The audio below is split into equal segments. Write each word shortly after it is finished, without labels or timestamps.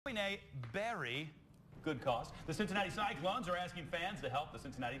helping a very good cause. The Cincinnati Cyclones are asking fans to help the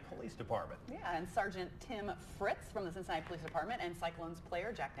Cincinnati Police Department. Yeah, and Sergeant Tim Fritz from the Cincinnati Police Department and Cyclones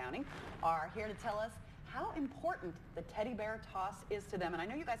player Jack Downing are here to tell us how important the teddy bear toss is to them. And I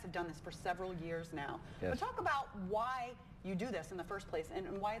know you guys have done this for several years now. Yes. But talk about why you do this in the first place and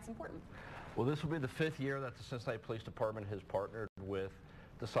why it's important. Well, this will be the 5th year that the Cincinnati Police Department has partnered with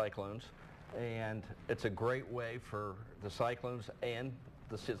the Cyclones, and it's a great way for the Cyclones and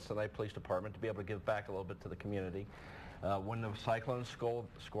the Cincinnati Police Department to be able to give back a little bit to the community. When the Cyclones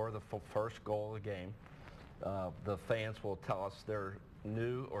score the first goal of the game, the fans will tell us their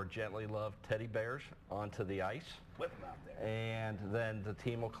new or gently loved teddy bears onto the ice. Whip them out there. And then the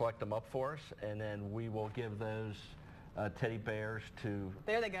team will collect them up for us, and then we will give those teddy bears to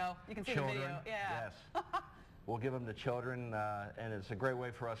There they go. You can see children. the video. Yeah. Yes. We'll give them to children, and it's a great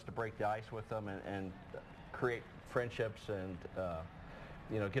way for us to break the ice with them and create friendships and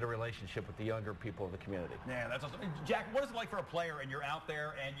you know, get a relationship with the younger people of the community. Yeah, that's awesome. Jack, what is it like for a player and you're out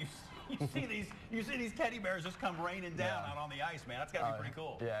there and you see these teddy bears just come raining down out on the ice, man? That's got to be pretty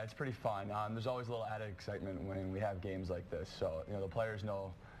cool. Yeah, it's pretty fun. There's always a little added excitement when we have games like this. So, you know, the players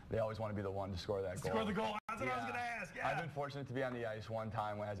know they always want to be the one to score that goal. Score the goal. That's what I was going to ask. Yeah. I've been fortunate to be on the ice one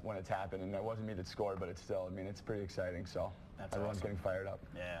time when it's happened, and it wasn't me that scored, but it's still, I mean, it's pretty exciting. So that's everyone's awesome. getting fired up.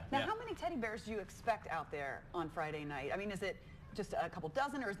 Yeah. Now, how many teddy bears do you expect out there on Friday night? I mean, is it just a couple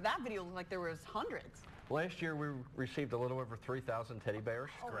dozen, or is that video look like there was hundreds? Last year we received a little over 3,000 teddy bears.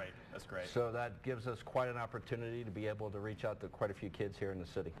 That's great. That's great. So that gives us quite an opportunity to be able to reach out to quite a few kids here in the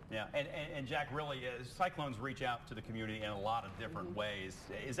city. Yeah, and Jack, really, Cyclones reach out to the community in a lot of different ways.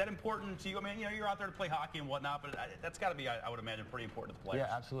 Is that important to you? I mean, you know, you're out there to play hockey and whatnot, but that's got to be, I would imagine, pretty important to the players.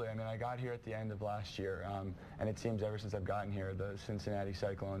 Yeah, absolutely. I mean, I got here at the end of last year, and it seems ever since I've gotten here, the Cincinnati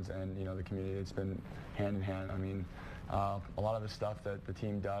Cyclones and, you know, the community, it's been hand in hand. I mean, a lot of the stuff that the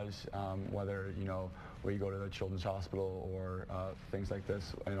team does, whether, you know, where you go to the Children's Hospital or things like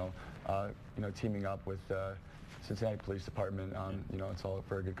this, you know, teaming up with Cincinnati Police Department, you know, it's all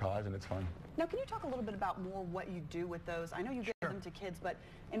for a good cause and it's fun. Now, can you talk a little bit about more what you do with those? I know you give them to kids, but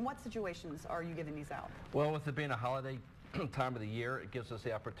in what situations are you giving these out? Well, with it being a holiday time of the year, it gives us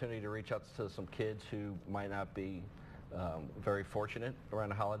the opportunity to reach out to some kids who might not be very fortunate around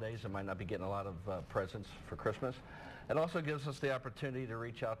the holidays and might not be getting a lot of presents for Christmas. It also gives us the opportunity to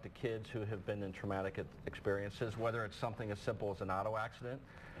reach out to kids who have been in traumatic experiences, whether it's something as simple as an auto accident,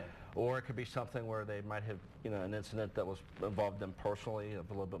 or it could be something where they might have, you know, an incident that was involved them personally of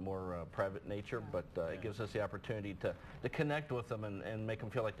a little bit more private nature, but it gives us the opportunity to connect with them and make them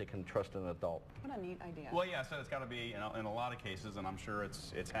feel like they can trust an adult. What a neat idea. Well, yeah, so it's got to be, you know, in a lot of cases, and I'm sure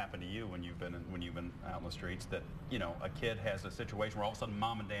it's happened to you when you've been out in the streets, that, you know, a kid has a situation where all of a sudden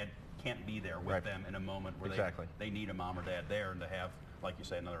mom and dad can't be there with them in a moment where they need a mom or dad there, and to have, like you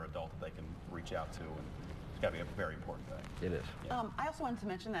say, another adult that they can reach out to, and it's got to be a very important thing. It is. Yeah. I also wanted to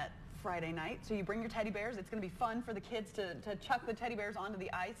mention that Friday night, so you bring your teddy bears. It's going to be fun for the kids to chuck the teddy bears onto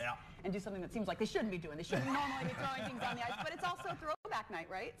the ice and do something that seems like they shouldn't be doing. They shouldn't normally be throwing things on the ice, but it's also throwback night,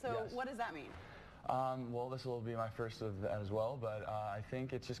 right? So what does that mean? Well, this will be my first of that as well, but I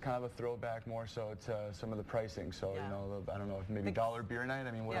think it's just kind of a throwback more so to some of the pricing. So, you know, I don't know, if maybe dollar beer night.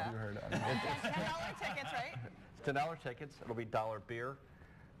 I mean, what have you heard? I mean, $10 tickets, right? It's $10 tickets. It'll be $1 beer,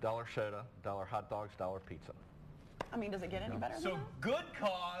 $1 soda, $1 hot dogs, $1 pizza. I mean, does it get any better than So that? good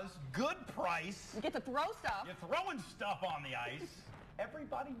cause, good price. You get to throw stuff. You're throwing stuff on the ice.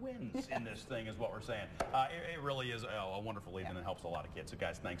 Everybody wins in this thing is what we're saying. It really is a wonderful evening and helps a lot of kids. So,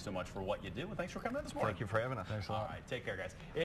 guys, thanks so much for what you do, and thanks for coming in this morning. Thank you for having us. Thanks a lot. All right, take care, guys.